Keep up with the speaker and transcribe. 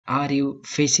Are you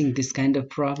facing this kind of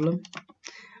problem?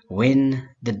 When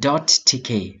the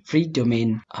 .tk free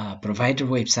domain provider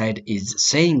website is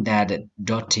saying that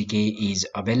 .tk is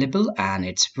available and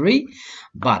it's free,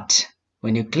 but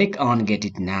when you click on get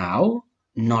it now,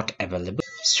 not available,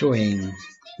 showing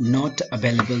not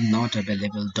available,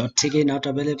 .tk not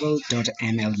available,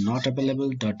 .ml not available,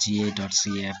 .ga,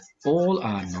 .cf all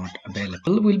are not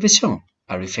available will be shown.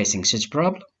 Are you facing such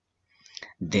problem?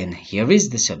 Then here is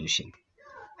the solution.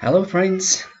 Hello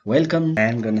friends, welcome.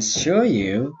 I'm gonna show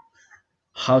you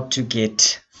how to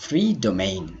get free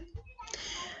domain.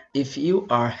 If you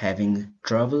are having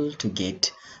trouble to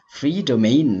get free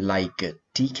domain like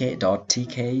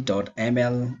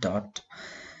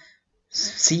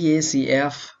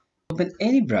tk.tk.ml.cacf, open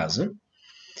any browser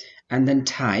and then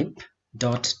type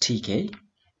 .tk,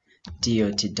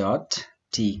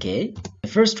 dot.tk. The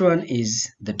first one is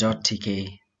the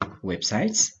 .tk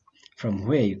websites, from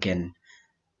where you can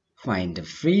find the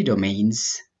free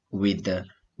domains with the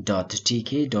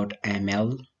 .tk,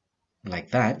 .ml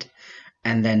like that,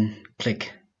 and then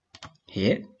click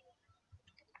here.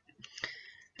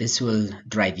 This will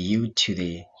drive you to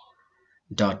the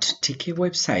 .tk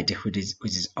website, which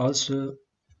is also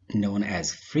known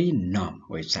as Freenom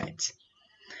websites,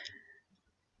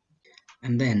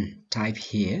 and then type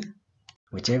here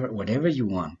whatever you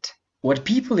want. What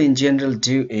people in general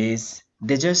do is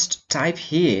they just type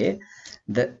here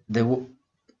the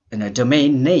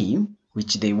domain name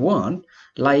which they want,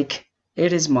 like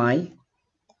it is my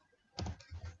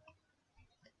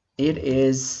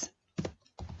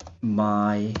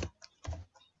I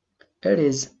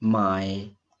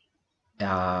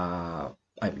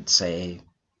would say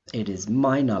it is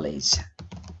my knowledge.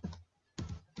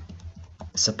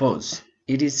 Suppose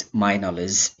it is my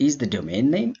knowledge is the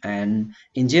domain name, and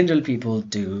in general people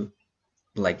do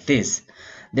like this.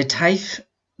 They type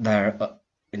their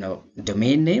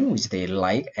domain name which they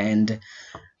like and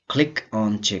click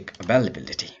on check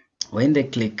availability. When they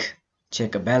click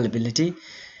check availability,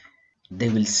 they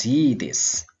will see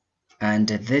this and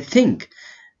they think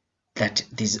that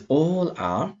these all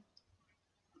are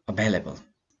available,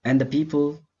 and the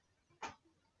people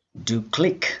do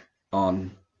click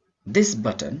on this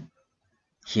button.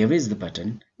 Here is the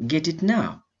button, get it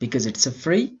now, because it's a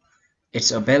free,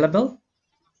 it's available.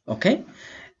 Okay,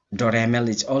 .ml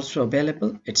is also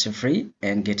available, it's a free,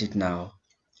 and get it now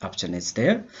option is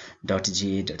there.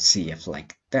 .ga, .cf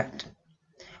like that.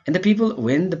 And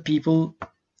when the people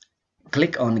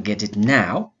click on get it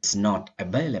now, it's not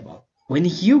available. When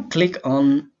you click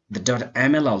on the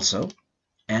 .ml also,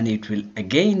 and it will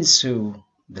again show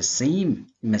the same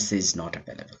message, not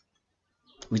available.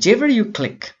 Whichever you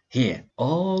click here,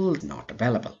 all not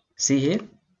available. See here,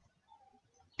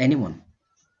 anyone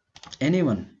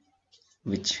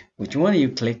which one you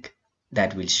click,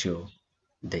 that will show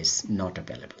this not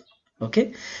available.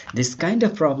 Okay, this kind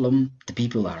of problem the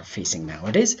people are facing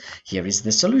nowadays. Here is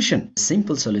the solution.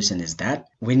 Simple solution is that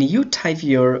when you type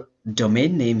your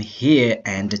domain name here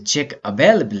and check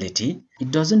availability, it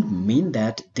doesn't mean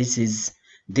that this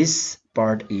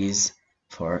part is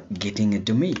for getting a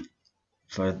domain.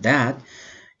 For that,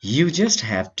 you just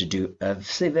have to do a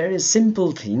very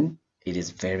simple thing. It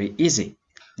is very easy.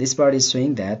 This part is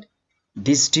saying that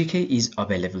this TK is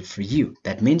available for you.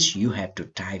 That means you have to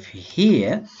type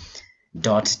here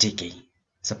 .tk.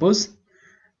 Suppose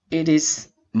it is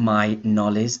my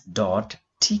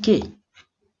knowledge.tk,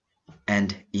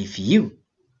 and if you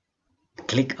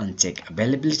click on check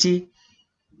availability,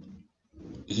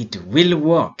 it will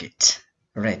work it.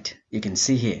 Right, you can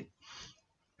see here,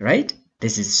 right?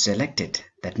 This is selected.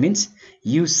 That means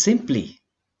you simply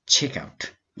check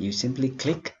out. You simply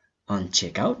click on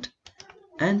checkout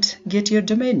and get your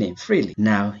domain name freely.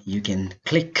 Now you can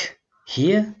click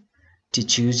here to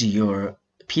choose your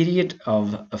period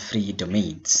of free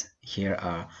domains. Here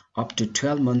are up to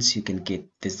 12 months you can get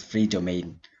this free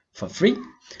domain for free.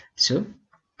 So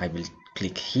I will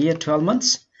click here 12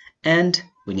 months, and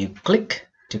when you click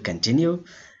to continue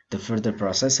the further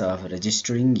process of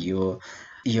registering your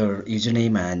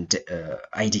username and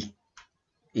ID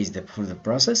is the further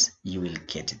process, you will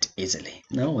get it easily.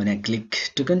 Now when I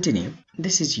click to continue,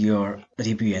 this is your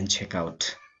review and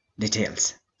checkout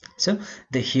details. So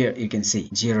here you can see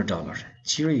 $0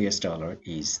 US$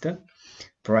 is the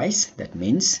price. That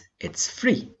means it's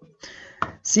free.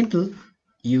 Simple.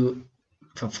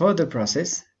 For further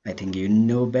process, I think you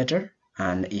know better,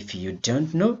 and if you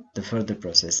don't know, the further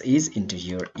process is into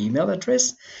your email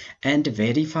address and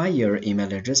verify your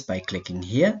email address by clicking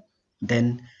here.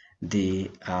 Then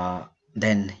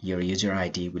your user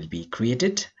ID will be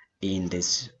created in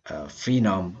this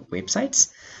Freenom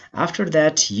websites. After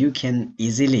that, you can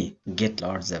easily get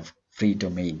lots of free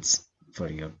domains for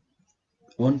your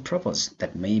own purpose.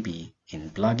 That may be in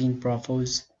blogging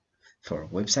purpose, for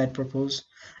website purpose,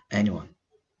 anyone.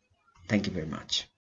 Thank you very much.